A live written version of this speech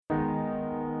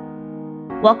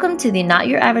Welcome to the Not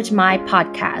Your Average My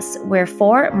podcast, where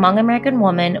four Hmong American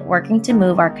women working to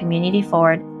move our community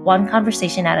forward, one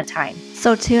conversation at a time.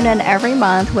 So tune in every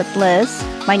month with Liz,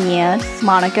 Manya,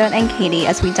 Monica, and Katie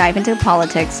as we dive into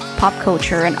politics, pop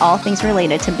culture, and all things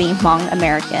related to being Hmong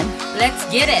American.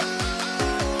 Let's get it!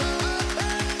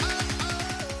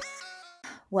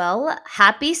 Well,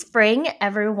 happy spring,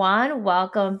 everyone.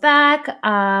 Welcome back.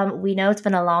 We know it's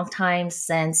been a long time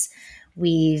since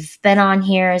we've been on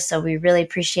here, so we really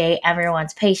appreciate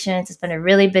everyone's patience. It's been a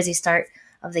really busy start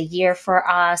of the year for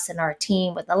us and our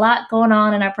team with a lot going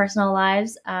on in our personal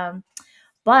lives.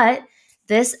 But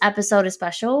this episode is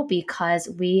special because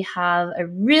we have a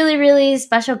really, really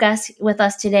special guest with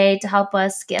us today to help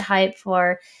us get hyped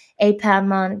for APAM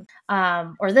month,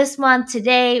 or this month.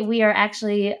 Today, we are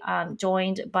actually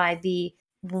joined by the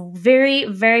very,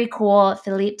 very cool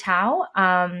Philippe Tao.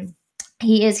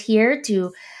 He is here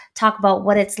to talk about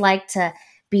what it's like to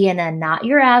be in a not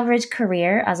your average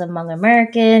career as a Hmong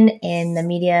American in the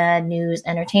media, news,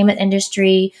 entertainment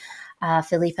industry.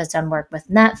 Philippe has done work with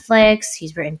Netflix.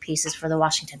 He's written pieces for the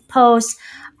Washington Post.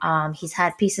 He's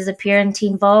had pieces appear in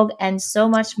Teen Vogue and so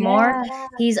much more.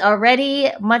 He's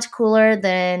already much cooler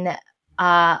than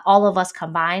all of us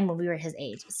combined when we were his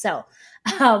age. So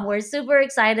we're super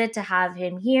excited to have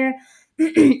him here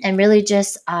and really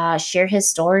just share his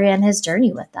story and his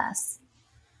journey with us.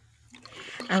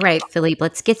 All right, Philippe,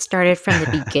 let's get started from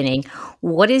the beginning.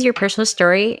 What is your personal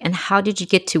story and how did you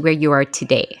get to where you are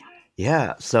today?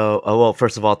 Yeah. So, well,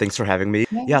 first of all, thanks for having me.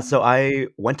 Yeah. So I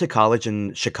went to college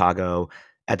in Chicago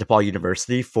at DePaul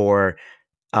University for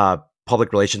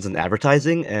public relations and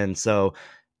advertising. And so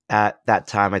at that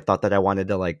time, I thought that I wanted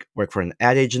to work for an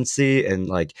ad agency,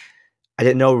 and I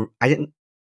didn't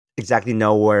exactly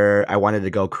know where I wanted to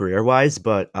go career wise.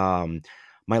 But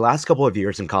my last couple of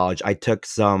years in college, I took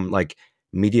some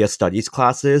media studies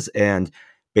classes, and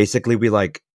basically we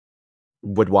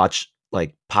would watch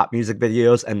pop music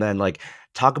videos and then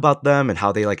talk about them and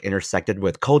how they intersected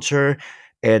with culture.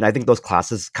 And I think those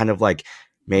classes kind of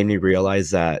made me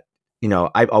realize that,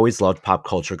 I've always loved pop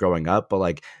culture growing up,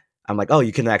 but I'm oh,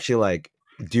 you can actually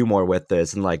do more with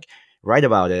this and write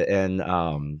about it.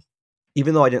 And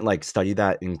even though I didn't study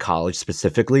that in college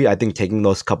specifically, I think taking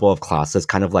those couple of classes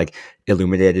kind of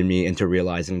illuminated me into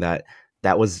realizing that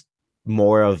that was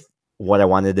more of what I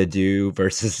wanted to do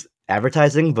versus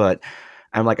advertising. But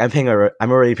I'm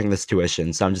I'm already paying this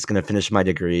tuition, so I'm just gonna finish my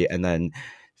degree and then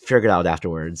figure it out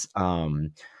afterwards.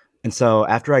 And so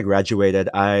after I graduated,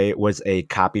 I was a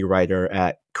copywriter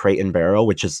at Crate and Barrel,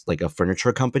 which is a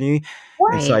furniture company.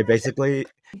 What? And so I basically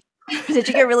Did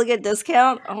you get a really good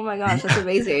discount? Oh my gosh, that's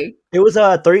amazing. it was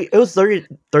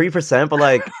 30%,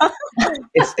 but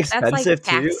it's expensive That's like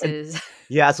taxes. too.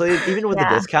 Yeah, so even with the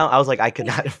discount, I was I could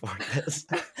not afford this.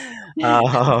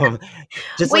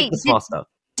 Just Wait, the small stuff.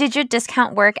 Did your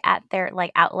discount work at their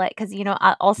outlet? Because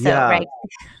also Yeah. right.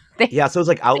 Yeah, so it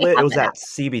was outlet. It was at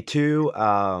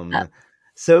CB2.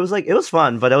 So it was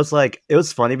fun, but it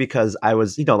was funny because I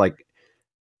was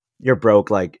you're broke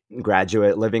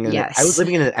graduate living in I was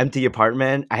living in an empty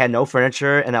apartment. I had no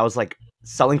furniture, and I was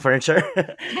selling furniture.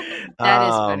 That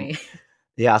is funny.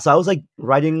 Yeah, so I was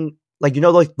writing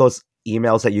those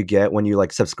emails that you get when you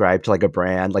subscribe to a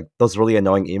brand, those really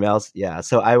annoying emails. Yeah,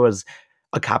 so I was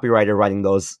a copywriter writing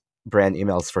those brand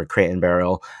emails for Crate and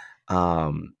Barrel.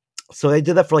 So I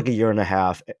did that for a year and a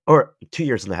half or 2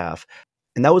 years and a half,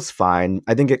 and that was fine.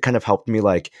 I think it kind of helped me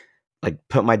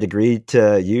put my degree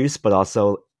to use, but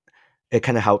also it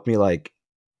kind of helped me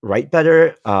write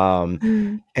better.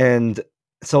 And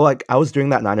so I was doing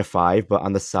that 9 to 5, but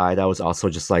on the side I was also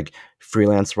just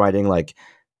freelance writing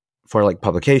for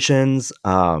publications.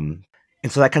 And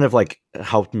so that kind of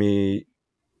helped me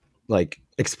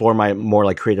explore my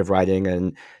more creative writing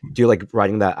and do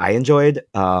writing that I enjoyed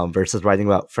versus writing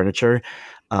about furniture.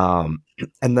 And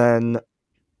then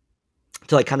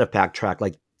to kind of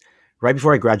backtrack, right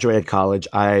before I graduated college,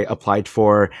 I applied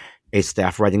for a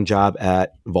staff writing job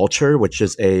at Vulture, which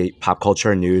is a pop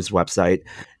culture news website.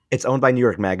 It's owned by New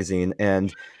York Magazine,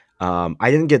 and I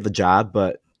didn't get the job,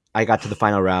 but I got to the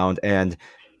final round, and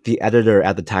the editor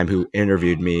at the time who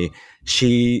interviewed me,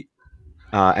 she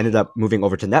ended up moving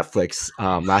over to Netflix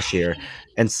last year.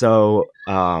 And so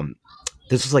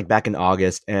this was back in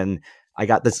August, and I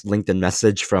got this LinkedIn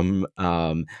message from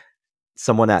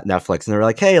someone at Netflix, and they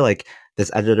were hey,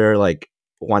 this editor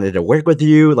wanted to work with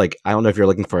you. I don't know if you're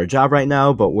looking for a job right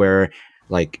now, but we're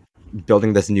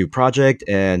building this new project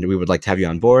and we would like to have you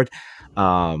on board.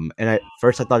 And at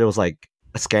first I thought it was a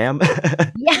scam.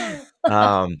 Yeah.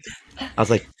 I was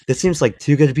this seems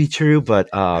too good to be true, but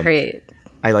Great.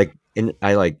 I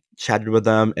chatted with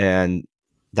them, and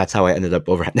that's how I ended up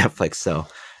over at Netflix. So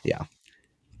yeah,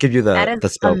 give you That the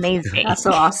is scope. amazing. That's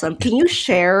so awesome. Can you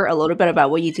share a little bit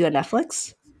about what you do at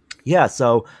Netflix? Yeah,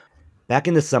 so back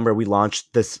in December, we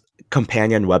launched this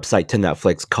companion website to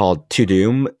Netflix called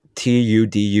Tudum,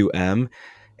 Tudum,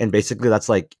 and basically that's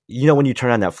like when you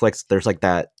turn on Netflix, there's like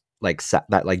that like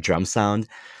drum sound.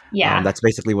 Yeah. That's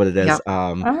basically what it is. Yep.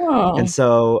 And Oh.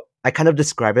 so I kind of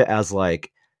describe it as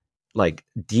like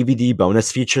DVD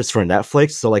bonus features for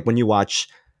Netflix. So like when you watch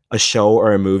a show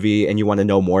or a movie and you want to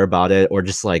know more about it, or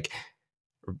just like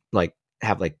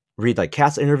have like read like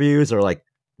cast interviews or like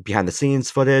behind the scenes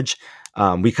footage,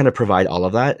 we kind of provide all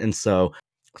of that. And so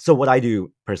what I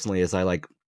do personally is I'll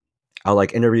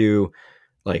like interview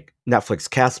like Netflix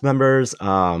cast members.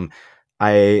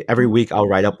 I every week I'll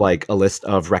write up like a list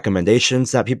of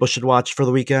recommendations that people should watch for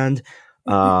the weekend.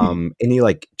 Any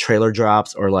like trailer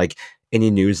drops or like any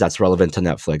news that's relevant to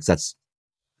Netflix. That's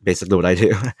basically what I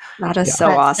do. That is Yeah. so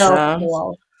That's so awesome.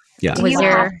 cool. Yeah. Do Was you Wow.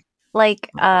 have there like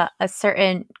a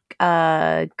certain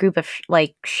group of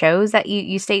like shows that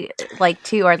you stay like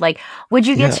to, or like would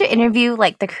you get Yeah. to interview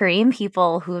like the Korean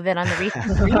people who have been on the recent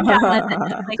Korean dramas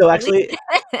that Netflix So actually,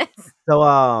 releases? so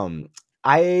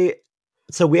I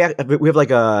so we have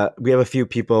a few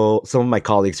people, some of my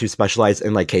colleagues who specialize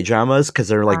in like K dramas because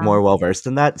they're like more well versed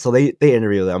in that. So they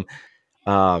interview them.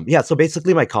 Yeah. So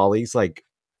basically, my colleagues like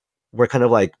we're kind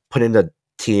of like put into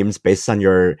teams based on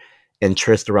your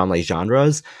interest around like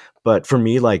genres. But for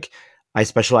me, like I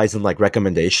specialize in like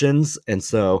recommendations, and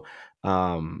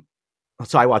um,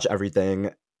 so I watch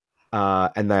everything.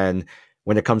 And then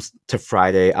when it comes to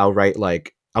Friday, I'll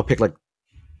pick like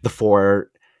the four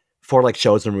like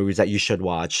shows or movies that you should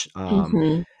watch.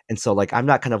 Mhm. And so like I'm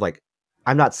not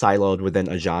siloed within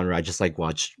a genre. I just like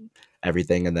watch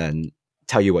everything and then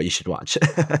tell you what you should watch.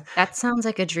 that sounds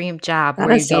like a dream job That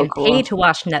where you're is so getting paid cool. to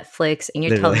watch Netflix and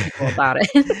you're telling Literally. people about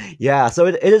it. Yeah, so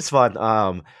it is fun.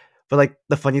 But like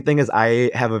the funny thing is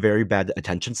I have a very bad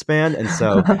attention span, and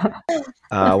so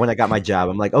when I got my job,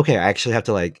 I'm like, okay, I actually have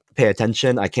to like pay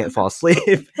attention. I can't fall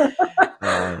asleep.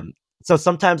 um, so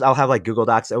sometimes I'll have like Google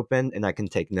Docs open and I can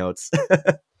take notes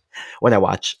when I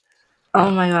watch. Oh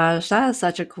Yeah. my gosh, that is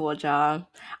such a cool job.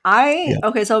 Yeah.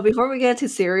 Okay, so before we get to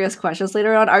serious questions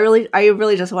later on, I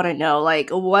really just want to know like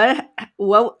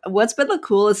what's been the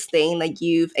coolest thing that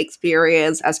you've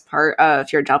experienced as part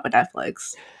of your job at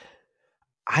Netflix?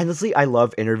 Honestly, I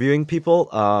love interviewing people.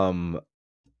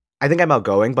 I think I'm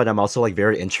outgoing, but I'm also like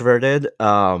very introverted.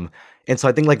 And so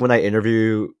I think like when I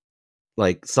interview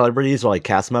like celebrities or like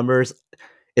cast members,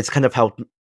 it's kind of helped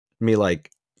me like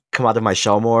come out of my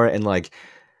shell more, and like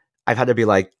I've had to be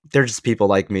like they're just people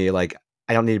like me. Like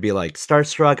I don't need to be like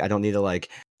starstruck. I don't need to like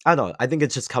I don't know. I think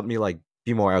it's just helped me like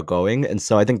be more outgoing, and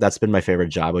so I think that's been my favorite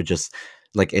job of just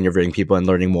like interviewing people and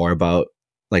learning more about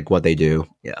like what they do.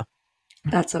 Yeah.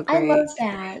 That's so I great. love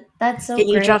that. That's so Can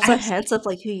you great. drop some hints of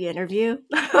like who you interview?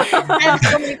 I have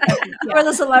so many questions. Who are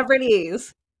the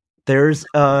celebrities? There's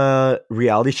a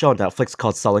reality show on Netflix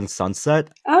called Selling Sunset.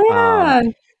 Oh Um,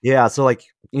 yeah. yeah, so like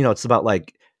it's about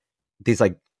like these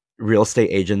like real estate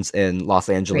agents in Los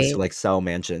Angeles who Great. like sell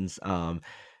mansions. And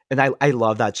I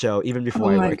love that show even Oh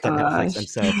before I my worked at Netflix. gosh.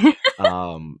 And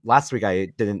so last week I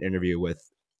did an interview with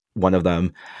one of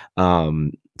them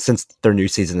since their new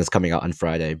season is coming out on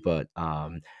Friday. But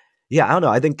yeah, I don't know.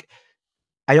 I think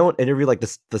I don't interview like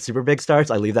the super big stars.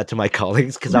 I leave that to my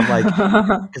colleagues because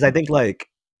because I think like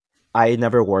I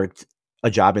never worked a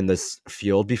job in this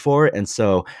field before, and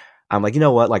so I'm like, you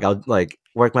know what? Like I'll like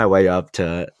work my way up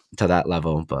to that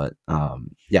level. But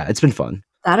yeah, it's been fun.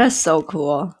 That is so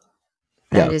cool.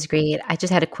 That Yeah. is great. I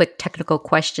just had a quick technical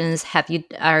questions.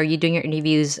 Are you doing your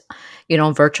interviews,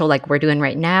 virtual like we're doing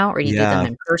right now, or you do them Yeah.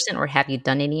 in person, or have you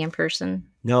done any in person?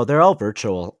 No, they're all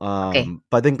virtual. Okay.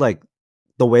 But I think like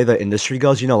the way the industry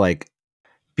goes, like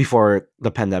before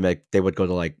the pandemic, they would go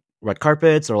to like red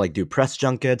carpets or like do press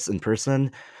junkets in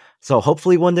person. So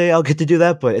hopefully one day I'll get to do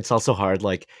that, but it's also hard,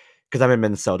 like because I'm in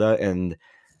Minnesota and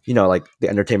like the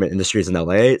entertainment industry is in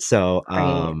LA. So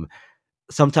Right.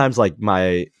 sometimes like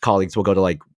my colleagues will go to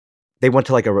like they went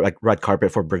to like a red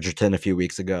carpet for Bridgerton a few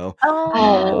weeks ago. Oh,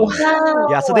 Oh,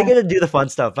 Um, yeah, so they wow. get to do the fun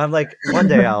stuff. I'm like, one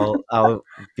day I'll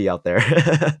be out there.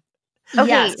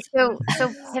 Yes. okay.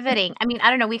 So pivoting. I mean, I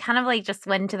don't know. We kind of like just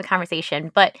went into the conversation,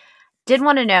 but did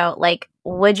want to know, like,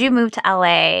 would you move to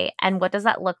LA, and what does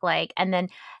that look like? And then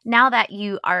now that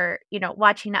you are,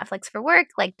 watching Netflix for work,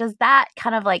 like, does that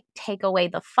kind of like take away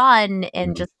the fun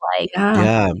in Mhm. just like Yeah.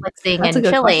 Yeah, Netflixing That's a and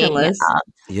good question, chilling? Liz.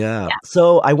 yeah. Yeah.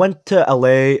 So I went to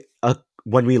LA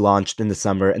when we launched in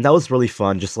December, and that was really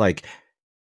fun. Just like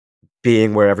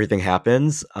being where everything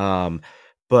happens.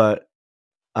 But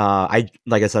I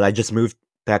like I said, I just moved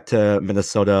back to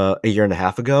Minnesota a year and a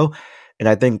half ago, and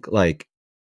I think like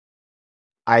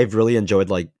I've really enjoyed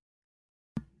like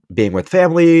being with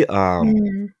family,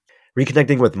 Mm.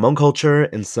 reconnecting with Hmong culture,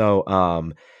 and so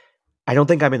I don't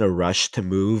think I'm in a rush to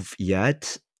move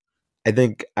yet. I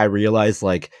think I realize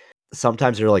like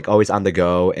sometimes you're like always on the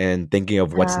go and thinking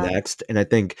of what's Uh, next, and I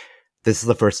think this is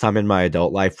the first time in my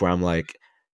adult life where I'm like,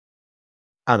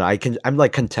 I don't know, I'm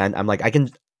like content. I'm like I can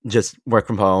just work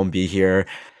from home, be here,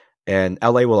 and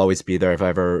LA will always be there if I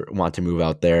ever want to move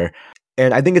out there.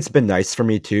 And I think it's been nice for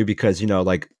me too because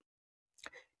like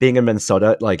being in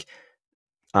Minnesota, like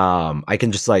I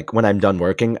can just like when I'm done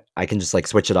working, I can just like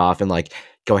switch it off and like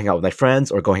go hang out with my friends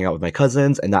or go hang out with my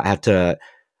cousins and not have to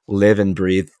live and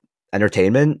breathe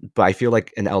entertainment. But I feel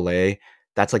like in LA,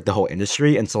 that's like the whole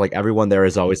industry. And so like everyone there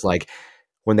is always like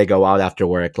when they go out after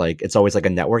work, like it's always like a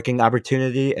networking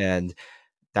opportunity. And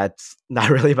that's not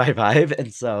really my vibe.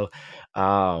 And so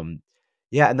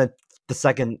yeah, and then the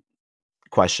second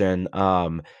question,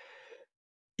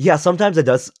 yeah, sometimes it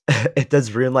does it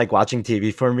does ruin, like, watching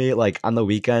TV for me, like, on the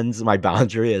weekends, my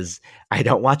boundary is I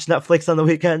don't watch Netflix on the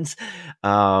weekends,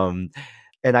 um,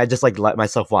 and I just, like, let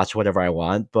myself watch whatever I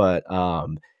want, but,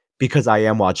 because I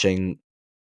am watching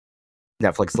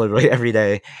Netflix literally every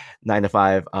day, 9 to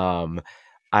 5,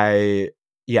 I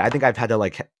yeah, I think I've had to,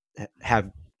 like,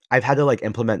 have I've had to, like,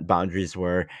 implement boundaries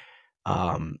where,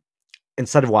 um,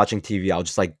 instead of watching TV, I'll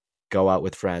just, like, go out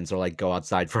with friends or, like, go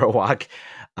outside for a walk,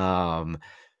 um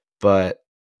but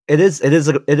it is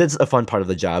a fun part of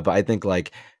the job, but I think,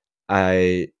 like,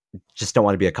 I just don't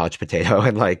wanna be a couch potato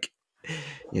and, like,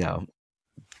 you know,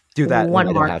 do that when One I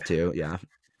don't more have to, yeah.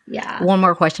 yeah. one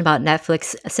more question about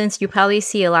Netflix. Since you probably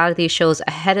see a lot of these shows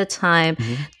ahead of time,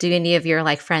 Mhm. do any of your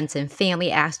like friends and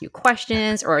family ask you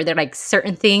questions, or are there like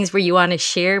certain things where you want to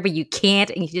share but you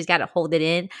can't and you just got to hold it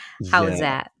in? How is Yeah.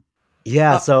 that?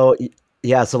 Yeah, Oh, so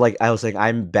yeah, so, like, I was saying,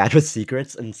 I'm bad with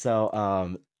secrets, and so,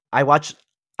 I watch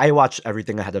I watch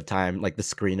everything ahead of time, like the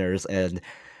screeners, and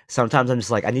sometimes I'm just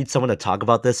like, "I need someone to talk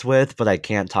about this with, but I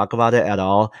can't talk about it at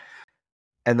all."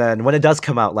 And then when it does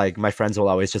come out, like, my friends will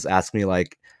always just ask me,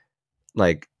 like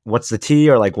what's the tea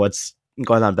or like what's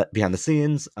going on behind the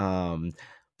scenes. But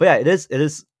yeah, it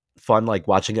is fun like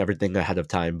watching everything ahead of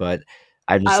time. But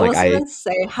I'm just I like was gonna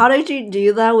say, how did you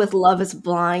do that with Love Is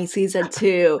Blind season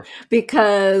 2?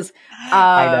 Because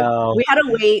I know. we had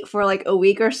to wait for like a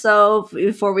week or so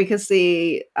before we could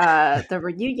see the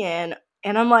reunion,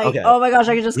 and I'm like, Okay, oh my gosh,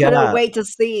 I just couldn't yeah. wait to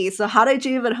see. So how did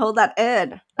you even hold that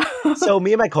in? So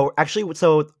me and my co actually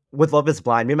so with Love Is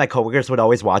Blind, me and my coworkers would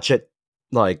always watch it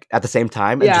like at the same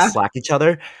time and just Yeah. slack each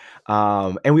other.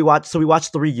 And we watched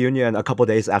the reunion a couple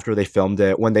days after they filmed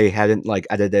it when they hadn't like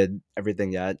edited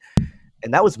everything yet.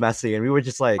 And that was messy, and we would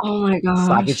just, like, Oh my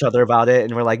slack gosh. each other about it,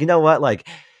 and we're like, "You know what?" Like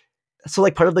so,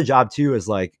 like, part of the job too is,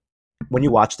 like, when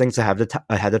you watch things ahead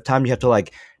of time, you have to,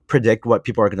 like, predict what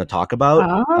people are gonna talk about,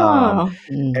 Oh.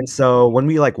 Mm, and so when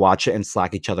we, like, watch it and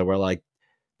slack each other, we're like,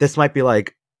 "This might be,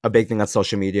 like, a big thing on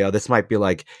social media. This might be,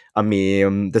 like, a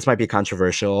meme. This might be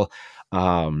controversial."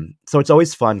 So it's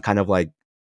always fun kind of, like,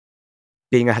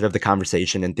 being ahead of the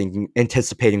conversation and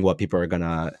anticipating what people are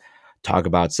gonna talk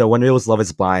about. So when it was Love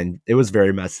Is Blind, it was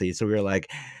very messy. So we were like,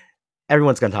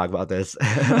 everyone's gonna talk about this. So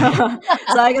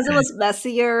I guess it was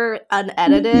messier,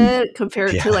 unedited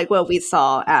compared to Yeah. like what we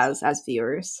saw as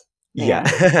viewers. Yeah.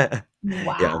 Man.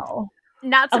 Yeah. Wow.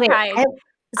 Not Okay, surprised.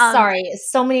 Um, sorry,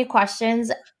 so many questions.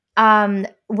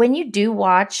 When you do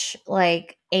watch,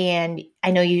 like, and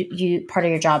I know you part of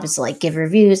your job is to like give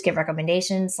reviews, give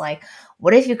recommendations. Like,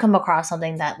 what if you come across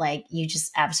something that like you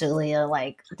just absolutely are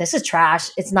like, this is trash.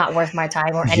 It's not worth my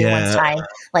time or anyone's Yeah. time.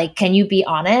 Like, can you be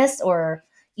honest, or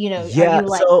are Yeah. you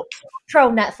like So pro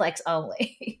Netflix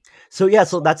only? yeah,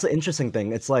 so that's the interesting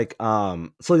thing. It's like, so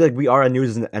like we are a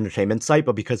news and entertainment site,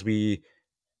 but because we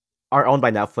are owned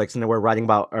by Netflix and we're writing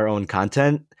about our own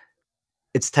content,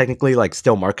 it's technically like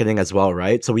still marketing as well,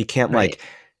 right? So we can't right. like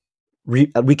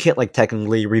we can't like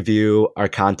technically review our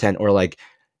content or like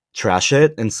trash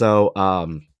it. And so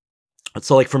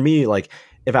like for me, like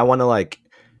if I want to like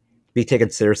be taken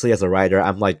seriously as a writer,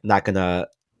 I'm like not gonna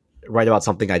write about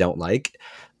something I don't like.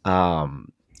 Um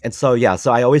and so yeah,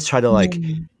 so I always try to like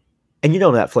Mm. and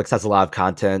Netflix has a lot of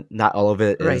content, not all of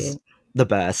it is Right. the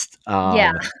best.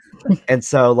 Yeah. And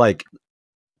so like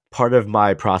part of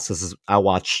my process is I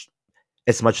watch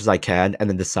as much as I can and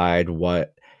then decide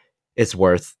what is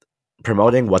worth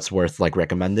promoting, what's worth like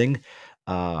recommending.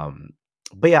 Um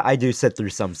but yeah, I do sit through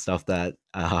some stuff that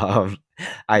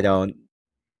I don't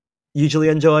usually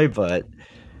enjoy, but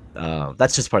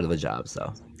that's just part of the job.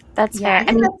 So That's Yeah, I fair. I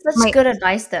think mean, that's such good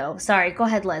advice, though. Sorry, go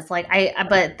ahead, Liz. Like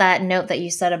but that note that you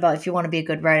said about if you want to be a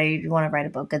good writer, you want to write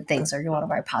about good things, or you want to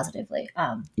write positively.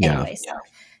 Yeah. Anyway, so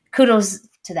kudos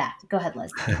to that. Go ahead,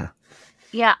 Liz.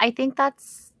 yeah, I think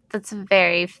that's a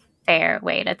very fair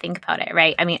way to think about it,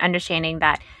 right? I mean, understanding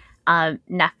that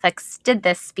Netflix did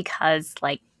this because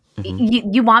like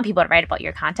Mhm. you want people to write about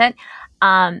your content.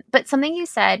 But something you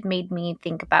said made me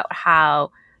think about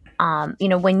how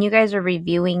when you guys are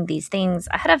reviewing these things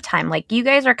ahead of time, like you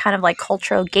guys are kind of like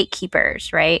cultural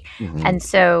gatekeepers, right? Mhm. And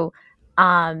so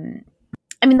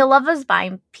I mean, the Love Is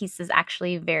Blind piece is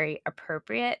actually very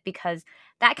appropriate because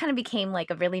that kind of became like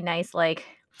a really nice, like,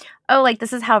 oh, like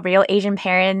this is how real Asian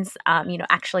parents,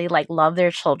 actually like love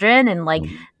their children, and like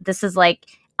Mhm. this is like,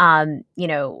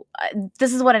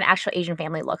 this is what an actual Asian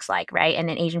family looks like, right? And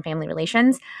in Asian family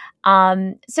relations.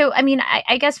 So, I mean,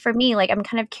 I guess for me, like, I'm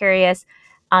kind of curious,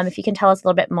 if you can tell us a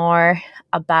little bit more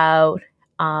about.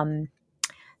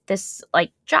 This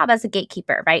like job as a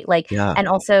gatekeeper, right? Like, Yeah. and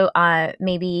also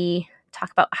maybe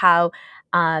talk about how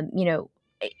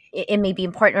it may be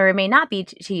important or it may not be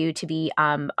to you to be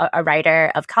a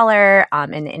writer of color,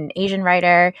 an Asian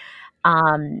writer,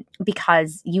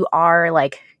 because you are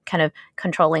like kind of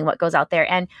controlling what goes out there,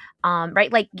 and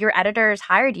right, like your editors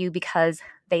hired you because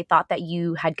they thought that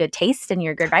you had good taste and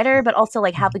you're a good writer, but also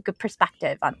like have a good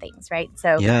perspective on things, right?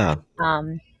 So Yeah.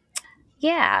 um,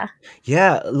 yeah.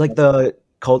 Yeah, like the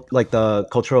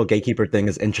cultural gatekeeper thing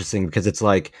is interesting because it's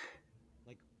like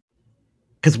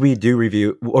because we do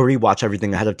review or we watch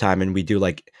everything ahead of time and we do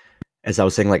like as I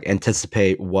was saying, like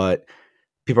anticipate what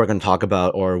people are gonna talk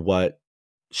about or what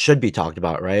should be talked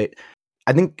about, right?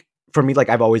 I think for me, like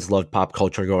I've always loved pop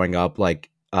culture growing up, like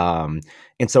and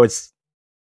so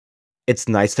it's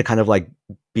nice to kind of like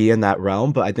be in that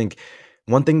realm. But I think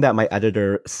one thing that my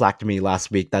editor slacked me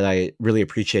last week that I really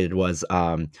appreciated was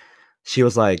she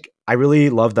was like, I really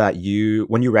love that you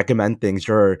when you recommend things,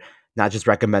 you're not just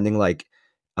recommending like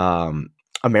um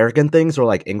American things or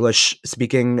like English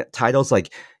speaking titles,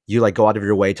 like you like go out of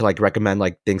your way to like recommend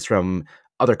like things from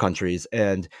other countries.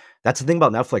 And that's the thing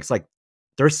about Netflix. Like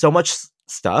there's so much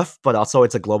stuff, but also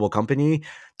it's a global company.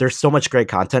 There's so much great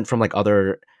content from like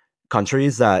other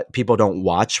countries that people don't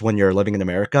watch when you're living in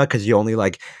America because you only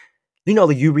like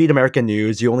like you read American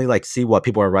news, you only like see what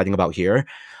people are writing about here.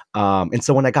 And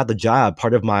so when I got the job,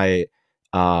 part of my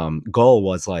goal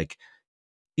was like,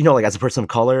 like as a person of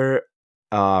color,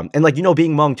 and like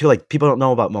being Hmong too, like people don't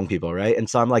know about Hmong people, right? And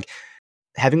so I'm like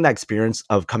having that experience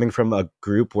of coming from a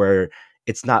group where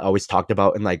it's not always talked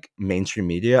about in like mainstream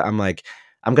media. I'm like,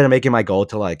 I'm gonna make it my goal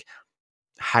to like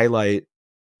highlight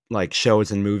like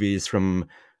shows and movies from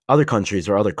other countries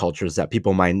or other cultures that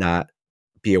people might not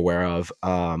be aware of.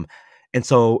 And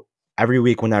so every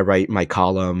week when I write my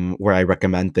column where I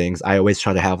recommend things, I always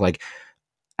try to have like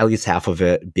at least half of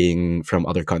it being from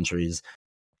other countries.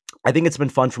 I think it's been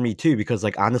fun for me too because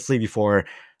like honestly before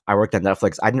I worked at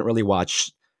Netflix, I didn't really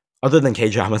watch other than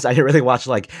K-dramas, I didn't really watch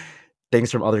like things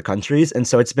from other countries. And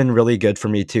so it's been really good for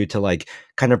me too to like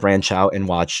kind of branch out and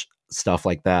watch stuff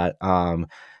like that. And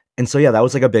so yeah, that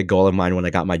was like a big goal of mine when I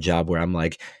got my job where I'm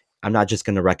like, I'm not just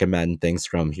gonna recommend things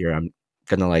from here. I'm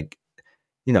gonna like,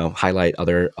 highlight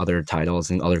other titles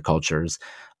and other cultures.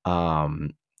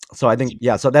 Um, so I think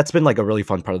yeah, so that's been like a really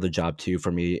fun part of the job too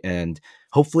for me. And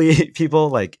hopefully people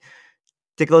like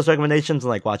take those recommendations and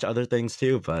like watch other things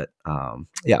too. But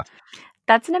yeah.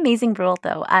 That's an amazing rule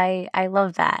though. I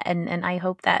love that. And I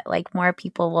hope that like more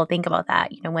people will think about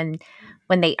that, when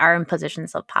they are in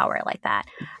positions of power like that.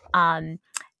 Um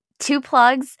Two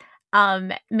plugs.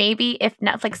 Maybe if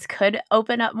Netflix could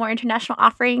open up more international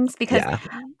offerings, because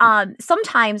Yeah.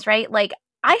 sometimes, right, like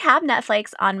I have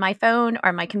Netflix on my phone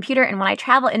or my computer, and when I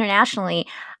travel internationally,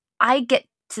 I get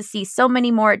to see so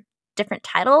many more different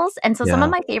titles. And so some of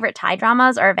Yeah. my favorite Thai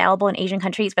dramas are available in Asian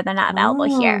countries, but they're not available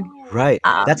here. Oh. Right.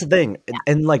 That's Um, the thing.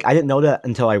 And like I didn't know that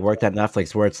until I worked at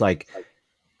Netflix where it's like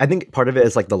I think part of it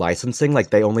is like the licensing.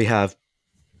 Like they only have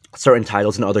certain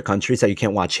titles in other countries that you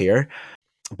can't watch here.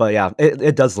 But yeah,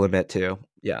 it does limit too.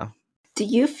 Yeah. Do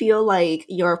you feel like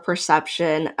your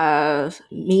perception of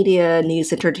media,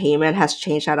 news, entertainment has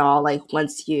changed at all? Like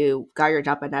once you got your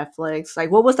job at Netflix,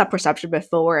 like what was that perception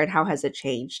before, and how has it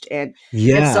changed? And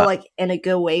if so, Yeah. like in a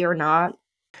good way or not?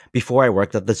 Before I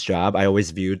worked at this job, I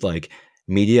always viewed like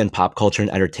media and pop culture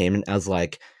and entertainment as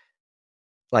like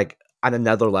on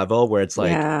another level where it's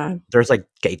like Yeah. there's like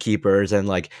gatekeepers and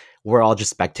like we're all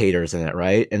just spectators in it,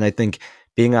 right? And I think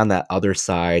being on that other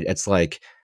side, it's like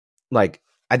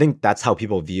I think that's how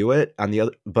people view it on the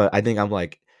other but I think I'm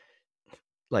like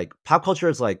pop culture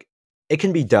is like it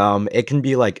can be dumb, it can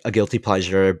be like a guilty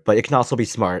pleasure, but it can also be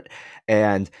smart.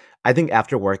 And I think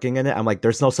after working in it, I'm like,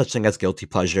 there's no such thing as guilty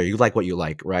pleasure. You like what you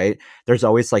like, right? There's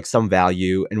always like some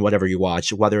value in whatever you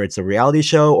watch, whether it's a reality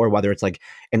show or whether it's like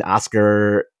an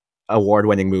Oscar award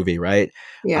winning movie, right?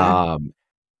 Yeah. Um,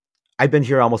 I've been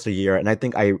here almost a year, and I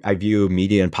think I view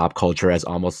media and pop culture as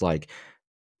almost like,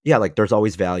 yeah, like there's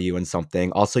always value in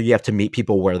something. Also, you have to meet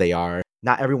people where they are.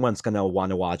 Not everyone's gonna want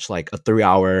to watch like a 3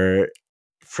 hour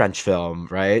French film,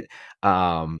 right?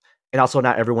 Um, and also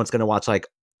not everyone's gonna watch like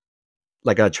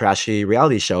a trashy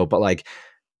reality show, but like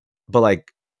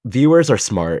viewers are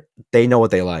smart. They know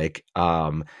what they like.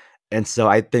 And so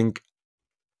I think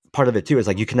part of it too is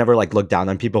like you can never like look down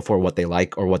on people for what they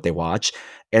like or what they watch.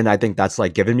 And I think that's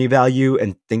like given me value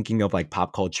and thinking of like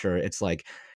pop culture. It's like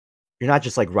you're not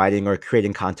just like writing or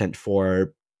creating content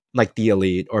for like the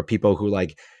elite or people who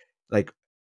like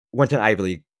went to Ivy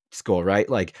League school, right?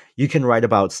 Like you can write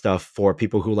about stuff for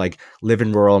people who like live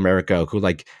in rural America who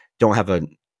like don't have a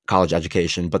college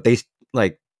education, but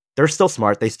like they're still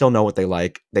smart. They still know what they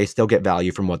like. They still get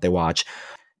value from what they watch.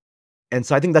 And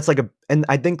so I think that's like and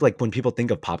I think like when people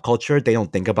think of pop culture, they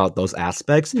don't think about those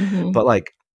aspects. Hmm. But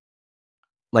like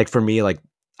for me, like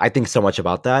I think so much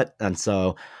about that. And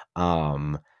so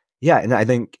um yeah, and I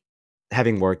think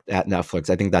having worked at Netflix,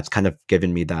 I think that's kind of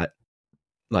given me that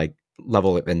like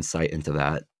level of insight into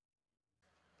that.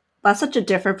 That's such a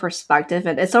different perspective,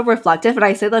 and it's so reflective. And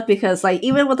I say that because, like,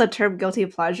 even with the term guilty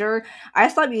pleasure, I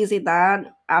stopped using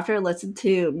that after listening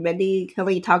to Mindy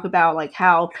Kelly talk about like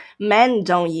how men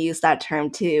don't use that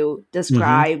term to Hmm.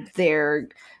 describe their,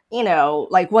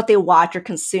 like what they watch or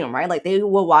consume, right? Like they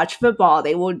will watch football,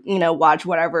 they will, watch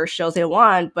whatever shows they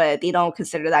want, but they don't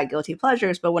consider that guilty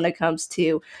pleasures. But when it comes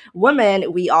to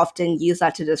women, we often use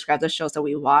that to describe the shows that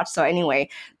we watch. So anyway,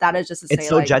 that is just to It's say,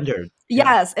 so like, gendered. Yeah.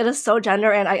 yes, it is so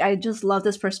gender, and I just love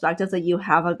this perspective that you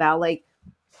have about like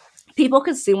people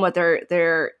consume what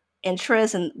their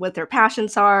interests and what their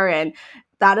passions are, and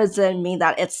that doesn't mean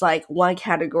that it's like one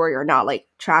category or not, like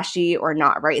trashy or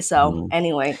not, right? So Mhm.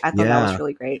 anyway, I thought that was Yeah.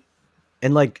 really great.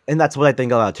 And that's what I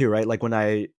think about too, right? Like when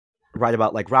I write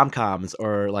about like rom-coms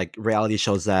or like reality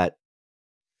shows that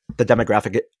the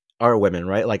demographic are women,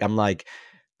 right? Like I'm not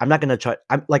gonna try.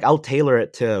 I'm like I'll tailor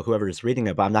it to whoever's reading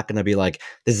it, but I'm not gonna be like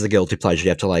this is a guilty pleasure. You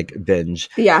have to like binge.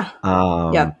 Yeah.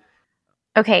 Um, Yep.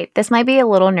 Okay, this might be a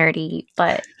little nerdy,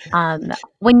 but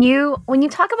when you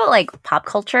talk about like pop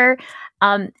culture,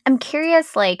 I'm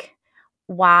curious like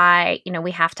why,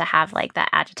 we have to have like that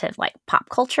adjective like pop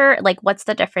culture. Like what's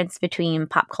the difference between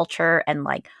pop culture and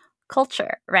like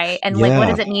culture, right? And like what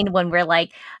yeah, does it mean when we're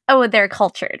like, oh, they're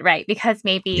cultured, right? Because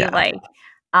maybe yeah. like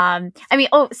I mean,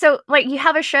 oh, so like you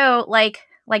have a show like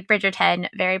Bridgerton,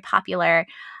 very popular,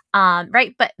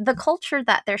 right? But the culture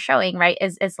that they're showing, right,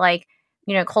 is like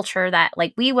culture that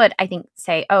like we would I think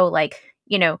say, oh, like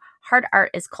hard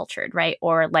art is cultured, right?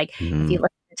 Or like if you Mhm. listen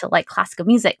to like classical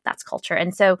music, that's culture.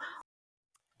 And so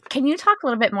can you talk a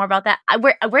little bit more about that?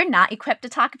 We're not equipped to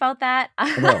talk about that.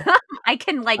 No, I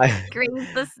can like I graze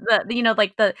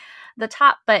like the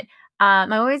top, but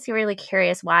I'm always really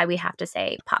curious why we have to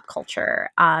say pop culture,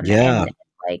 yeah. and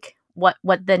like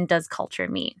what then does culture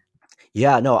mean?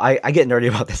 Yeah, no, I get nerdy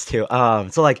about this too.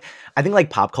 So like I think like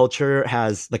pop culture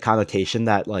has the connotation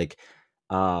that like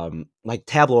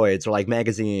tabloids or like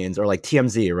magazines or like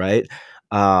TMZ, right?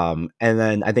 And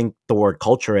then I think the word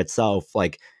culture itself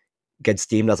like gets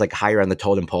deemed as like higher on the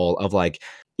totem pole of like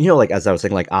like as I was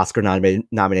saying like Oscar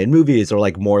nominated movies or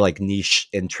like more like niche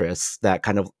interests that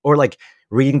kind of or like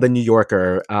reading the New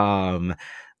Yorker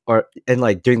or and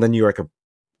like doing the New Yorker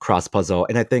cross puzzle.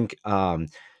 And I think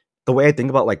the way I think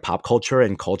about like pop culture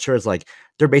and culture is like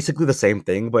they're basically the same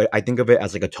thing, but I think of it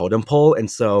as like a totem pole. And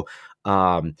so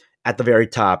at the very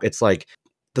top, it's like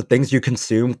the things you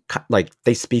consume, like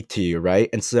they speak to you, right?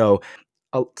 And so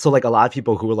like a lot of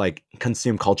people who like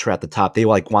consume culture at the top, they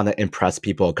like want to impress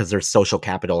people because there's social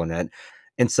capital in it.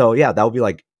 And so yeah, that would be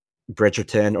like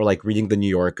Bridgerton or like reading the New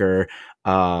Yorker,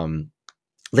 um,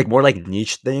 like more like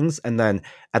niche things. And then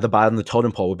at the bottom of the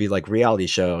totem pole would be like reality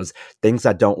shows, things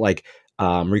that don't like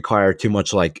require too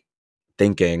much like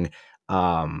thinking.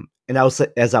 And I was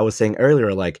as I was saying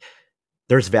earlier, like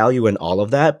there's value in all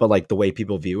of that, but like the way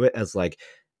people view it as like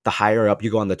the higher up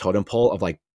you go on the totem pole of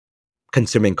like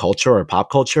consuming culture or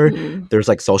pop culture, Mm. there's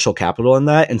like social capital in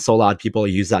that. And so a lot of people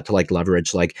use that to like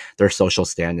leverage like their social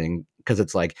standing because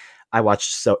it's like I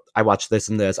watch this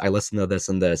and this, I listen to this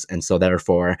and this, and so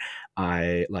therefore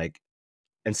I like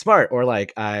am smart or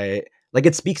like I like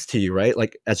it speaks to you, right?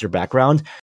 Like as your background.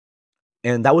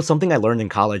 And that was something I learned in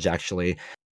college actually.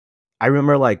 I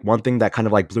remember like one thing that kind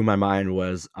of like blew my mind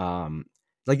was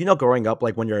like growing up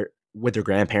like when you're with your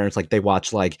grandparents like they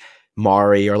watch like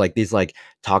Maury or like these like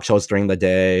talk shows during the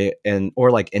day and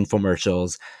or like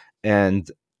infomercials. And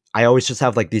I always just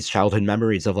have like these childhood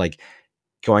memories of like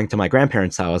going to my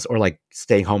grandparents' house or like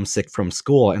staying homesick from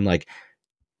school, and like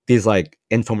these like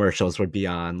infomercials would be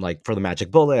on like for the Magic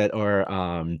Bullet or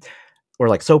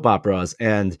like soap operas.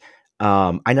 And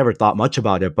I never thought much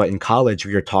about it, but in college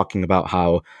we were talking about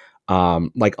how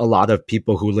like a lot of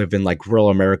people who live in like rural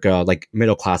America, like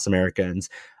middle class Americans,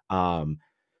 um,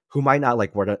 who might not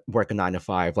like work a 9 to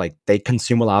 5, like they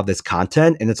consume a lot of this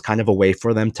content, and it's kind of a way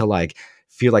for them to like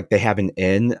feel like they have an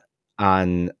in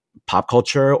on pop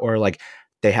culture, or like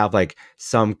they have like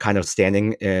some kind of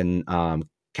standing in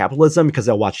capitalism, because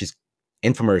they'll watch these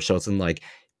infomercials and like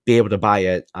be able to buy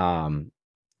it. And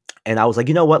I was like,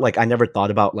 you know what? Like, I never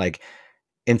thought about like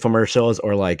infomercials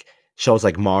or like shows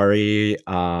like Mari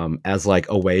as like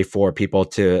a way for people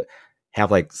to have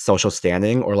like social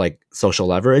standing or like social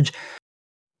leverage.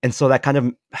 And so that kind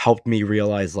of helped me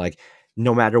realize like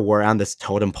no matter where on this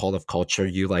totem pole of culture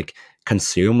you like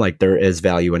consume, like there is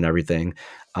value in everything.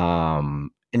 And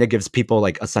it gives people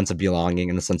like a sense of belonging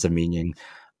and a sense of meaning.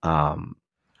 Um,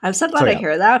 I'm so glad so to yeah.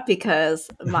 hear that, because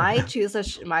my choice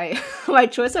of my my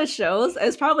choice of shows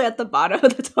is probably at the bottom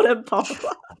of the totem pole.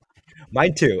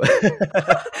 Mine too.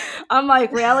 I'm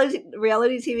like reality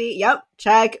TV. Yep,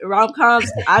 check.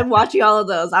 Rom-coms. I'm watching all of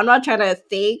those. I'm not trying to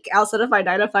think outside of my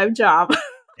 9 to 5 job.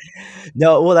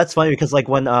 No, well, that's funny because like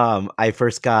when I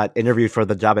first got interviewed for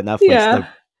the job at Netflix, Yeah. the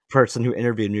person who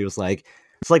interviewed me was like,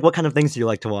 "It's like, what kind of things do you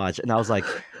like to watch?" And I was like,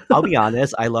 "I'll be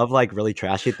honest, I love like really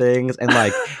trashy things and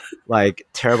like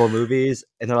terrible movies."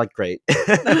 And they're like, "Great."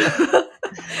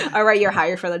 All right, you're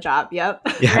hired for the job. Yep.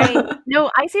 Yeah. Right. No,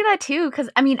 I see that too, because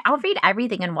I mean, I'll read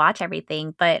everything and watch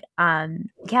everything, but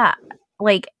yeah,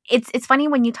 like it's funny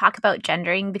when you talk about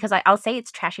gendering, because I'll say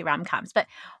it's trashy rom-coms, but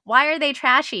why are they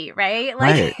trashy, right?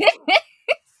 Like Right.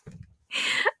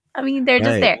 I mean, they're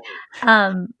just Right.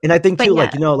 there. And I think But too, yeah.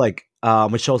 like, you know, like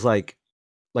with shows like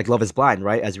Love Is Blind,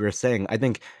 right? As we were saying, I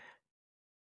think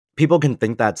people can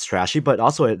think that's trashy, but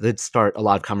also it did start a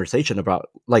lot of conversation about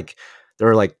like there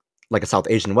were like a South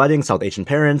Asian wedding, South Asian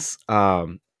parents,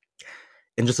 and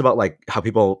just about like how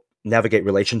people navigate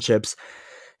relationships.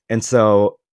 And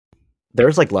so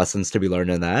there's like lessons to be learned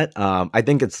in that. I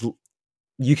think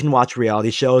you can watch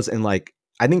reality shows, and like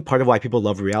I think part of why people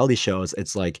love reality shows,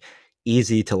 it's like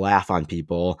easy to laugh on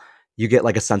people. You get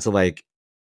like a sense of like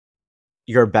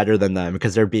you're better than them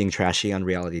because they're being trashy on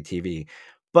reality TV.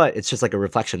 But it's just like a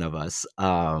reflection of us.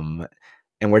 And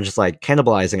we're just like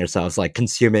cannibalizing ourselves, like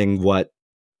consuming what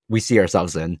we see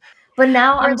ourselves in. But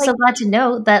now Or I'm so glad to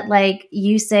know that like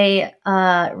you say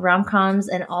rom-coms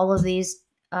and all of these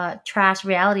trash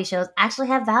reality shows actually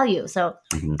have value. So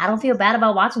Mhm. I don't feel bad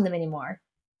about watching them anymore.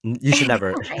 You should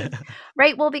never. Right.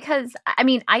 Right. Well, because I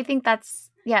mean, I think that's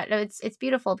no, it's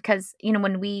beautiful, because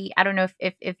when I don't know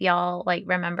if y'all like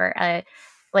remember,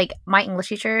 like my English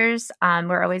teachers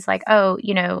were always like, oh,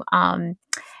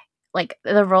 like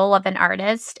the role of an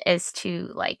artist is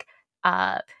to like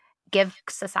uh give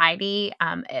society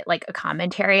like a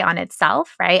commentary on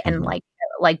itself, right? And Mhm.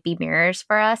 like be mirrors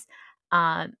for us.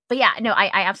 But yeah, no, I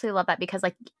absolutely love that, because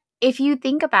like if you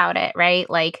think about it, right,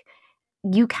 like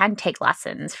you can take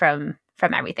lessons from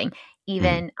everything,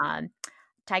 even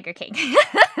Tiger King.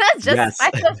 Just Yes.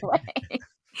 by the way.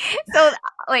 So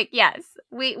like yes,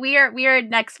 we are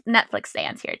next Netflix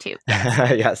fans here too.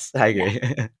 Yes. Yes, I agree.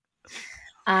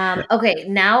 Okay,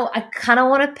 now I kind of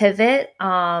want to pivot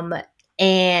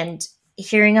and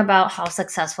hearing about how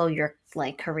successful your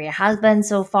like career has been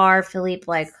so far, Philippe,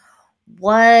 like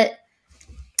what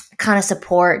kind of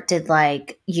support did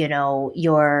like,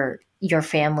 your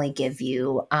family give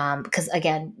you? Because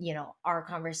again, our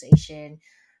conversation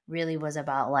really was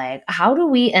about like how do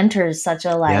we enter such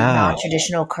a like Yeah.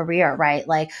 non-traditional career, right?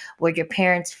 Like were your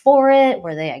parents for it?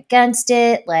 Were they against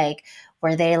it? Like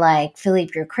were they like,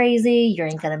 Philippe, you're crazy, you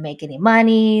ain't gonna make any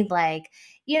money? Like,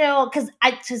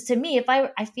 because to me, if I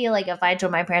feel like if I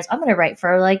told my parents I'm gonna write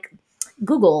for like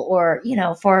Google or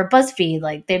for BuzzFeed,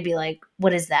 like they'd be like,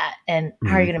 "What is that? And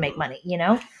how are you Mhm. going to make money?"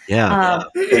 Yeah.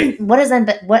 What has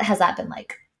that been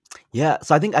like? Yeah.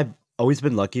 So I think I've always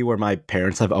been lucky where my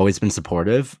parents have always been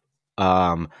supportive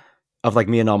um, of like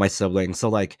me and all my siblings. So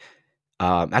like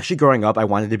actually growing up, I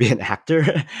wanted to be an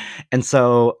actor. And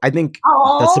so I think the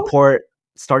Oh, support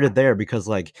started there because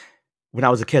like when I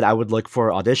was a kid, I would look for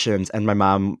auditions, and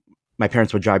my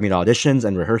parents would drive me to auditions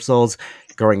and rehearsals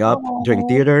growing up doing oh,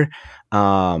 theater.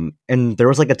 And there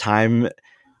was like a time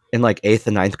in like 8th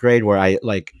and 9th grade where I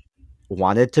like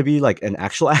wanted to be like an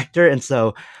actual actor. And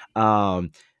so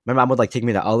um my mom would like take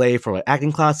me to LA for like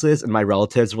acting classes, and my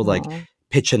relatives would like Aw.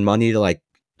 pitch in money to like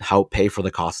help pay for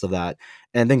the cost of that.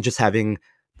 And I think just having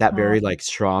that very like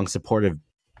strong supportive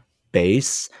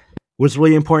base was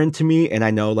really important to me. And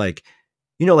I know like,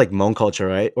 like Hmong culture,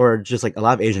 right? Or just like a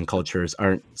lot of Asian cultures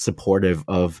aren't supportive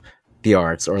of the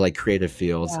arts or like creative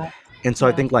fields. Yeah. And so I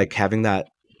Yeah. think like having that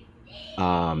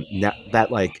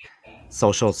that like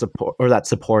social support or that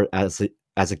support as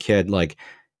a kid like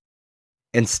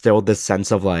instilled this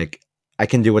sense of like I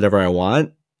can do whatever I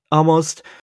want almost.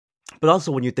 But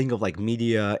also when you think of like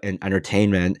media and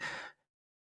entertainment,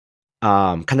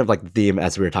 kind of like the theme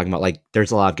as we were talking about, like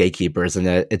there's a lot of gatekeepers and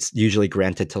it's usually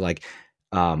granted to like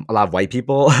a lot of white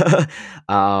people, a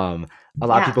lot of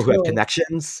Yeah, people who have totally.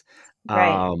 connections.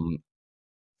 Right.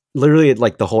 Literally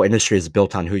like the whole industry is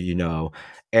built on who you know.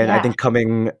 And I Yeah. think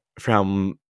coming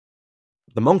from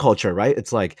the Hmong culture, right?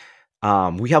 It's like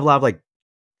we have a lot of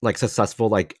like successful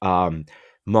like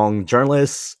Hmong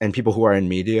journalists and people who are in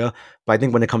media. But I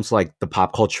think when it comes to like the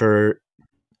pop culture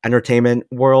entertainment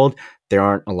world, there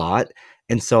aren't a lot.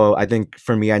 And so I think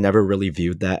for me, I never really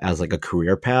viewed that as like a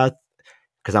career path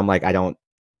because I'm like, I don't,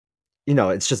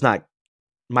 it's just not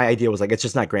my idea was like it's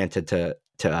just not granted to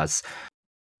us.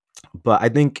 But I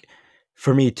think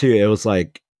for me too, it was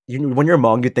like when you're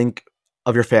Hmong, you think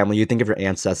of your family, you think of your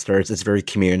ancestors. It's very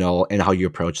communal in how you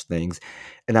approach things.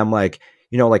 And I'm like,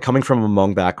 like coming from a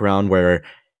Hmong background where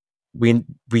we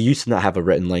used to not have a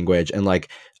written language and like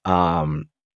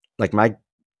my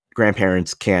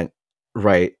grandparents can't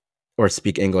write or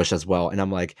speak English as well. And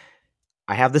I'm like,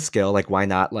 I have the skill, like why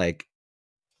not like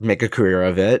make a career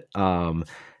of it?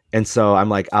 And so I'm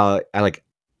like, I like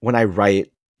when I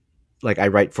write, like I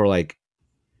write for like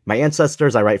my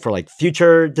ancestors, I write for like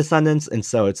future descendants. And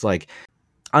so it's like,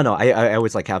 I don't know, I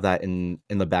always like have that in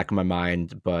the back of my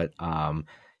mind. But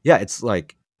yeah, it's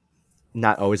like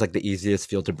not always like the easiest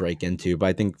field to break into. But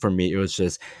I think for me, it was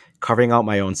just carving out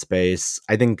my own space.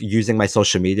 I think using my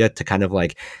social media to kind of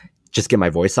like just get my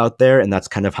voice out there. And that's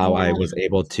kind of how I Yeah. was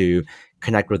able to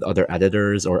connect with other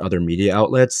editors or other media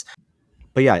outlets.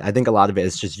 But yeah, I think a lot of it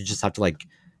is just you just have to like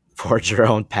forge your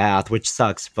own path, which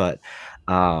sucks. But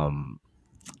um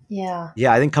Yeah.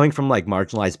 yeah, I think coming from like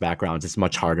marginalized backgrounds, it's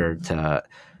much harder to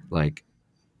like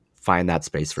find that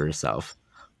space for yourself.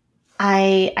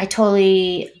 I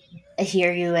totally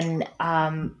hear you, and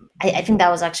I think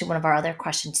that was actually one of our other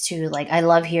questions too. Like, I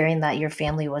love hearing that your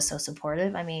family was so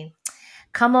supportive. I mean,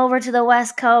 come over to the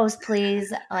West Coast,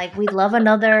 please. Like, we'd love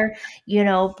another,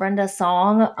 Brenda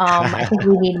song. I think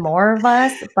we need more of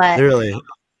us, but Literally.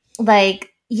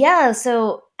 like, yeah.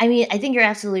 So, I mean, I think you're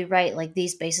absolutely right. Like,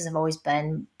 these spaces have always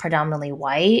been predominantly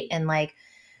white, and like,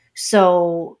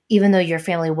 so even though your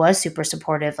family was super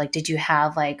supportive, like, did you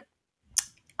have like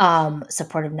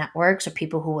supportive networks or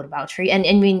people who would vouch for you? And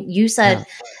I mean, you Yeah. said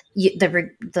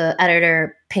the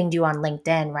editor pinged you on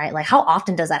LinkedIn, right? Like, how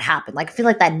often does that happen? Like, I feel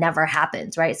like that never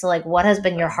happens, right? So, like, what has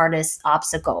been your hardest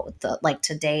obstacle like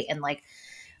to date, and like,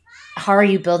 how are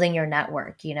you building your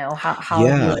network? How have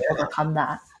Yeah. you overcome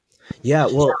that? Yeah.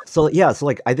 Well, so yeah, so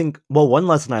like I think one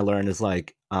lesson I learned is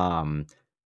like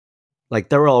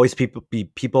there will always be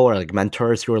people or like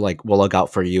mentors who are like will look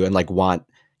out for you and like want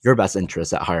your best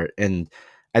interests at heart. And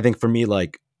I think for me,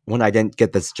 like when I didn't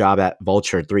get this job at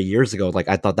Vulture 3 years ago, like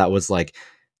I thought that was like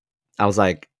I was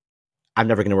like, I'm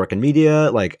never gonna work in media.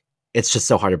 Like it's just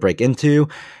so hard to break into.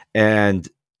 And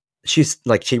she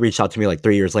reached out to me like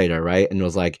 3 years later, right? And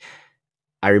was like,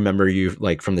 I remember you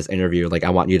like from this interview, like I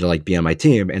want you to like be on my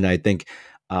team. And I think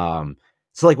so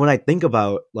like when I think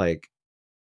about like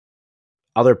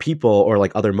other people or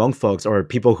like other Hmong folks or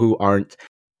people who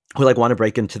like want to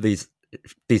break into these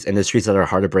industries that are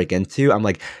hard to break into, I'm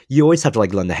like, you always have to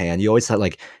like lend a hand. You always have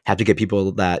to get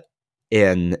people that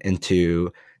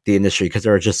into the industry because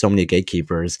there are just so many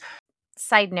gatekeepers.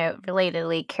 Side note,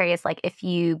 relatedly curious, like if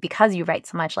you, because you write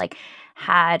so much, like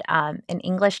had an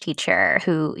English teacher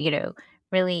who,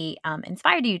 really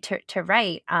inspired you to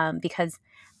write, because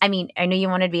I mean, I know you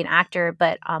wanted to be an actor,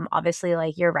 but obviously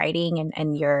like your writing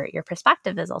and your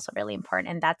perspective is also really important.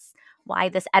 And that's why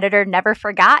this editor never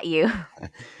forgot you.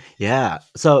 Yeah.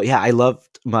 So yeah, I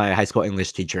loved my high school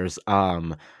English teachers.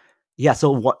 Yeah,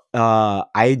 so what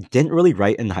I didn't really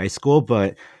write in high school,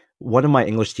 but one of my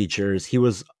English teachers, he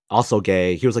was also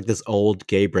gay. He was like this old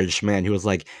gay British man who was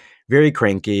like very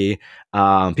cranky.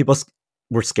 People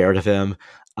were scared of him.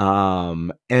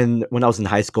 And when I was in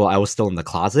high school, I was still in the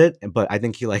closet, but I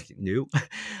think he like knew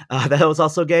that I was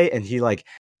also gay, and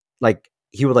like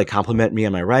he would like compliment me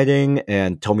on my writing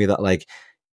and told me that like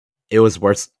it was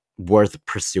worth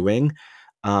pursuing.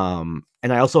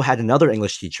 And I also had another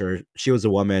English teacher. She was a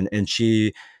woman, and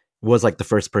she was like the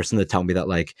first person to tell me that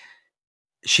like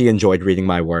she enjoyed reading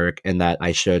my work and that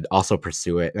I should also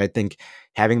pursue it. And I think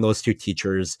having those two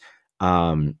teachers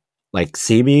like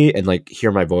see me and like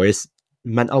hear my voice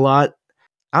meant a lot.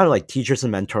 I don't know, like teachers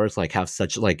and mentors like have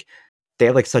such like they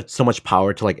have like so much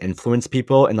power to like influence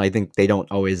people, and I think they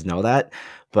don't always know that.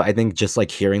 But I think just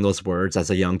like hearing those words as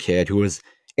a young kid who was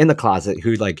in the closet,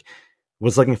 who like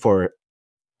was looking for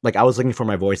like I was looking for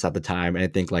my voice at the time, and I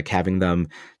think like having them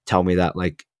tell me that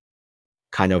like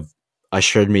kind of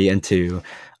ushered me into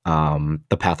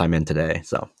the path I'm in today.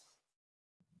 So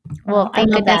Well, I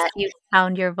Thank love goodness that. you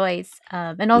found your voice.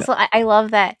 And yeah. also, I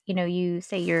love that you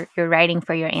say you're writing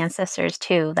for your ancestors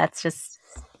too. That's just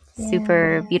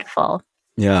super Yeah. beautiful.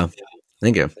 Yeah.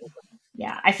 Thank you.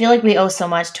 Yeah, I feel like we owe so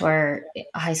much to our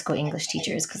high school English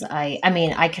teachers because I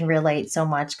mean, I can relate so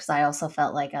much because I also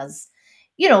felt like as,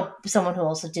 someone who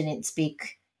also didn't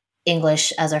speak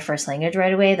English as our first language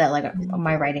right away, that like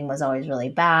my writing was always really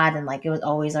bad, and like it was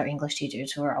always our English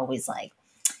teachers who were always like,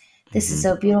 "This is Mhm.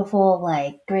 so beautiful,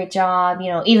 like great job,"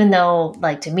 even though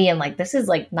like to me I'm like, this is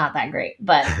like not that great,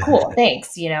 but cool,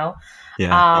 thanks. Yeah.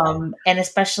 And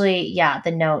especially, yeah,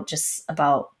 the note just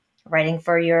about writing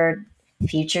for your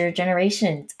future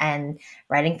generations and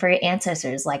writing for your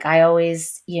ancestors. Like I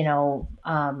always,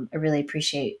 I really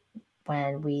appreciate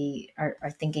when we are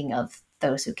thinking of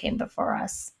those who came before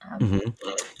us. Mhm.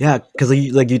 Yeah, because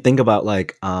you think about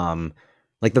like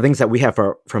the things that we have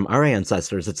from our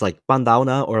ancestors. It's like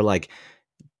bandauna, or like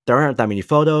there aren't that many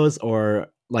photos or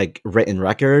like written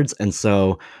records, and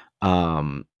so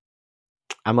um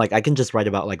I'm like I can just write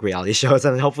about like reality shows,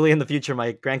 and hopefully in the future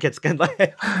my grandkids can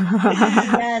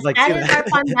Yes, like that see is our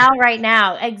fun that. now, right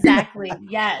now. Exactly.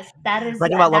 Yes, that is,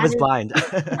 Writing yeah, about Love Is Blind.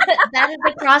 that is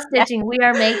the cross Yes, stitching we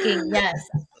are making. Yes.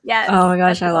 yes, Oh my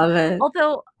that's gosh, I cool. love it.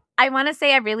 Although I want to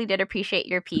say I really did appreciate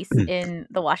your piece in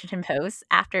the Washington Post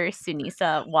after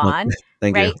Sunisa Well, won,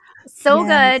 thank you. right? So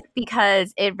Yes. good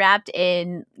because it wrapped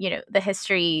in, the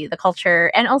history, the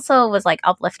culture, and also was like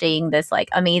uplifting this like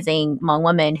amazing Hmong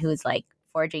woman who's like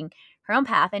forging her own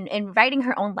path and writing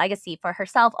her own legacy for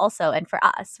herself also and for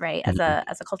us, right? As Mhm.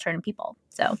 a culture and people.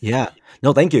 So Yeah.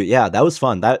 No, thank you. Yeah, that was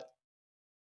fun. That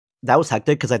was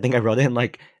hectic because I think I wrote it in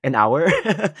like an hour.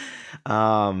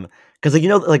 Because like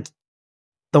like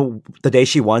the day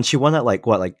she won at like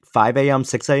what, like 5 a.m.,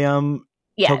 6 a.m.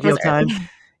 yeah, it Tokyo was time. early.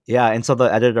 Yeah, and so the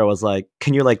editor was like,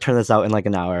 "Can you like turn this out in like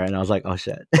an hour?" And I was like, "Oh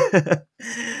shit."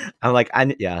 I'm like,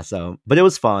 yeah. So, but it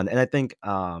was fun, and I think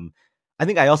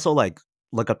I also like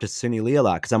look up to Suni Lee a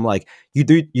lot because I'm like, you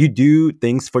do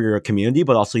things for your community,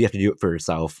 but also you have to do it for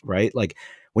yourself, right? Like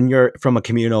when you're from a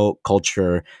communal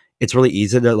culture, it's really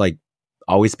easy to like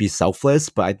always be selfless,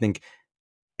 but I think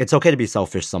it's okay to be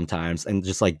selfish sometimes and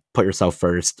just like put yourself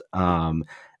first.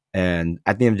 And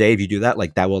at the end of the day, if you do that,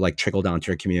 like that will like trickle down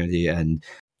to your community, and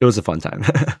it was a fun time.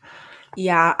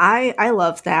 Yeah, I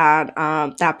love that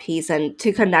that piece, and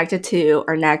to connect it to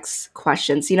our next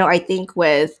questions. I think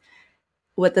with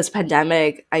this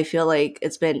pandemic, I feel like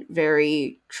it's been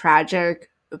very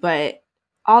tragic, but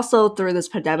also through this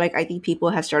pandemic, I think people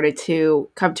have started to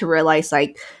come to realize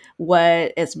like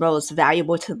what is most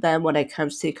valuable to them when it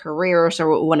comes to careers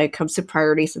or when it comes to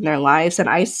priorities in their lives. And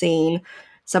I've seen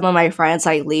some of my friends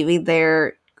like leaving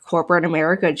their corporate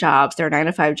America jobs, their 9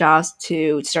 to 5 jobs,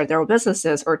 to start their own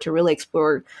businesses or to really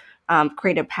explore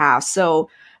creative paths. So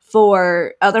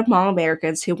for other Hmong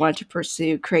Americans who want to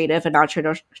pursue creative and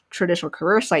non-traditional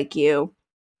careers like you,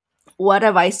 what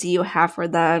advice do you have for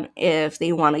them if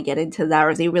they want to get into that or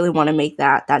if they really want to make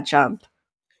that jump?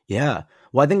 Yeah.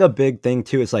 Well, I think a big thing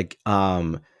too is like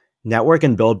network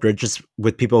and build bridges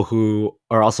with people who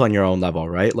are also on your own level,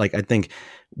 right? Like I think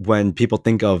when people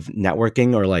think of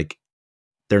networking or like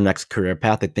their next career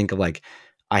path, they think of like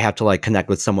I have to like connect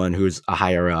with someone who's a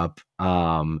higher up.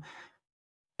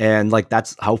 And like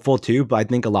that's helpful too, but I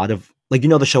think a lot of like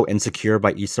the show Insecure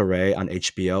by Issa Rae on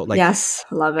HBO, like Yes,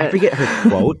 love I it. forget her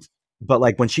quote, but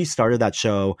like when she started that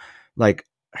show, like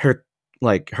her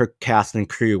her cast and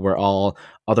crew were all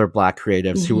other black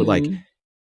creatives who were like Hmm.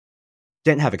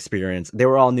 didn't have experience. They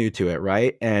were all new to it,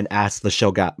 right? And as the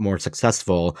show got more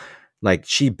successful, like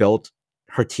she built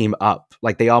her team up.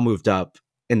 Like they all moved up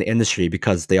in the industry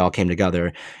because they all came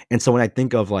together. And so when I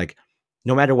think of like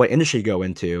no matter what industry you go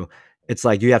into, it's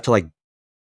like you have to like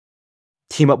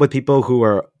team up with people who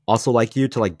are also like you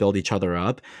to like build each other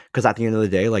up, because at the end of the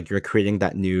day like you're creating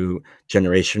that new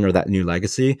generation or that new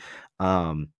legacy.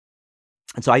 um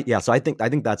and so I think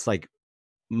that's like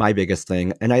my biggest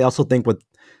thing. And I also think with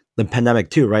the pandemic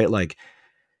too, right? Like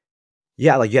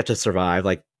yeah, like you have to survive.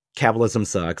 Like capitalism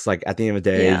sucks. Like at the end of the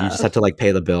day you just Yeah. have to like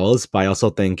pay the bills. But I also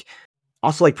think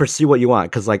also like pursue what you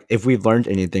want, because like if we've learned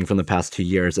anything from the past 2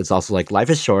 years, it's also like life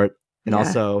is short. And Yeah.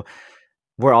 also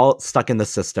we're all stuck in the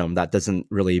system that doesn't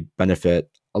really benefit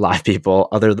a lot of people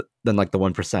other than like the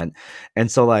 1%.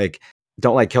 And so like,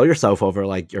 don't like kill yourself over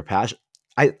like your passion.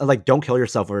 I like, don't kill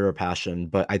yourself over your passion,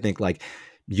 but I think like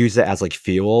use it as like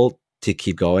fuel to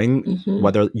keep going, Mhm.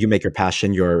 whether you make your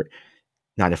passion your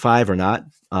 9 to 5 or not.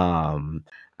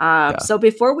 Yeah. So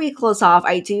before we close off,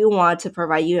 I do want to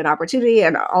provide you an opportunity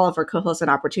and all of our co-hosts an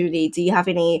opportunity. Do you have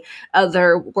any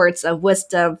other words of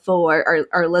wisdom for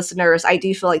our listeners? I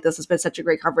do feel like this has been such a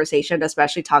great conversation,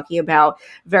 especially talking about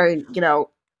very,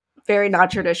 very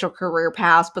non-traditional career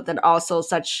paths, but then also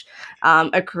such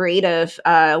a creative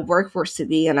workforce to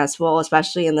be in as well,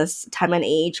 especially in this time and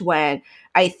age when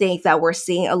I think that we're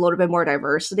seeing a little bit more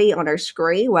diversity on our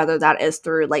screen, whether that is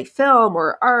through like film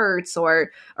or arts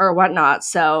or whatnot.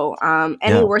 So,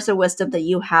 any Yeah. words of wisdom that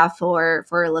you have for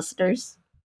our listeners?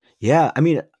 Yeah. I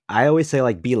mean, I always say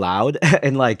like be loud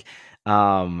and like,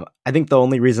 I think the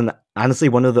only reason, honestly,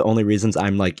 one of the only reasons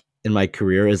I'm like in my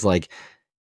career is like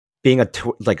being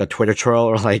like a Twitter troll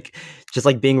or like just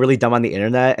like being really dumb on the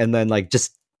internet and then like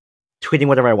just tweeting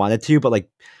whatever I wanted to, but like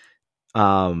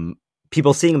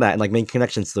people seeing that and like making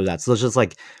connections through that. So it's just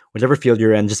like whatever field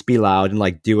you're in, just be loud and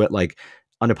like do it like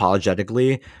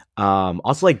unapologetically.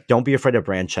 Also like don't be afraid to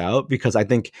branch out because I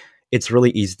think it's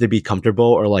really easy to be comfortable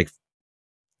or like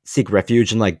seek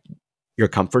refuge in like your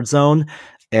comfort zone.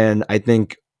 And I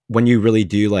think when you really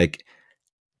do like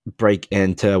break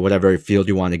into whatever field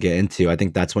you want to get into, I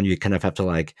think that's when you kind of have to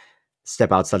like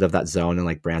step outside of that zone and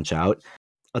like branch out.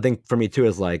 I think for me too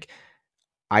is like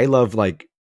I love like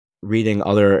reading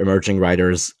other emerging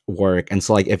writers' work, and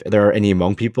so like if there are any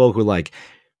Hmong people who like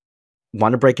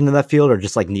want to break into that field or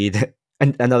just like need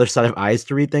another set of eyes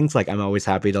to read things, like I'm always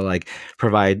happy to like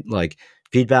provide like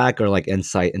feedback or like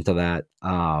insight into that.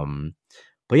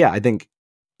 But yeah, I think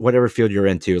whatever field you're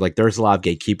into, like there's a lot of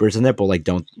gatekeepers in it, but like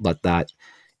don't let that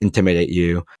intimidate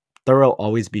you. There will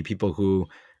always be people who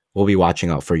will be watching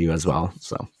out for you as well.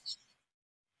 So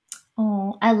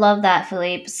Oh, I love that,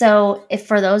 Philippe. So, if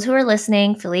for those who are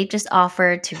listening, Philippe just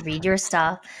offered to read your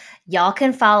stuff. Y'all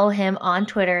can follow him on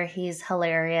Twitter. He's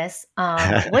hilarious.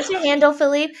 What's your handle,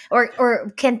 Philippe? Or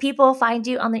can people find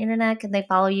you on the internet? Can they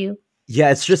follow you? yeah,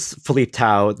 it's just Philippe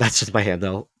Tao. That's just my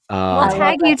handle. We'll I love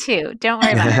tag you that. too. Don't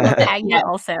worry about it. We'll tag you Yeah.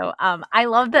 also. I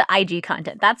love the IG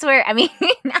content. That's where I mean.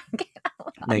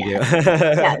 Thank Yes. you.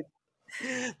 Yeah.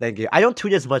 Thank you. I don't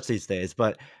tweet as much these days,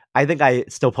 but I think I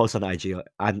still post on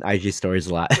IG stories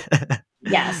a lot.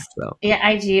 Yes. So Yeah,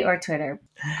 IG or Twitter.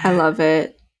 I love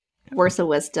it. Words of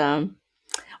wisdom.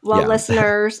 Well, yeah.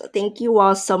 listeners, thank you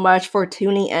all so much for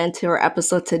tuning in to our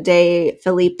episode today.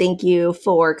 Philippe, thank you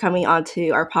for coming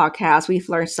onto our podcast. We've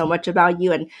learned so much about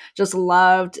you and just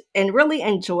loved and really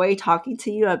enjoyed talking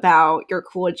to you about your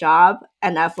cool job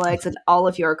at Netflix and all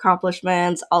of your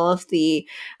accomplishments, all of the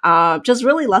just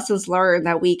really lessons learned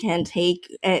that we can take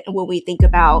when we think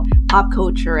about pop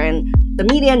culture and the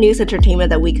media, news, entertainment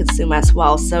that we consume as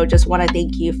well. So just want to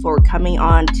thank you for coming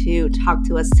on to talk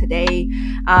to us today.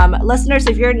 Listeners,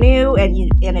 if you're new and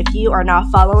if you are not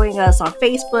following us on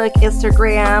Facebook,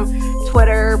 Instagram,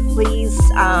 Twitter, please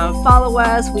follow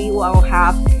us. We will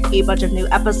have a bunch of new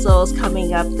episodes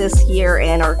coming up this year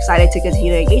and are excited to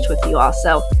continue to engage with you all.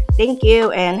 So thank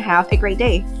you and have a great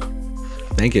day.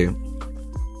 Thank you.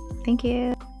 Thank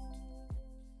you.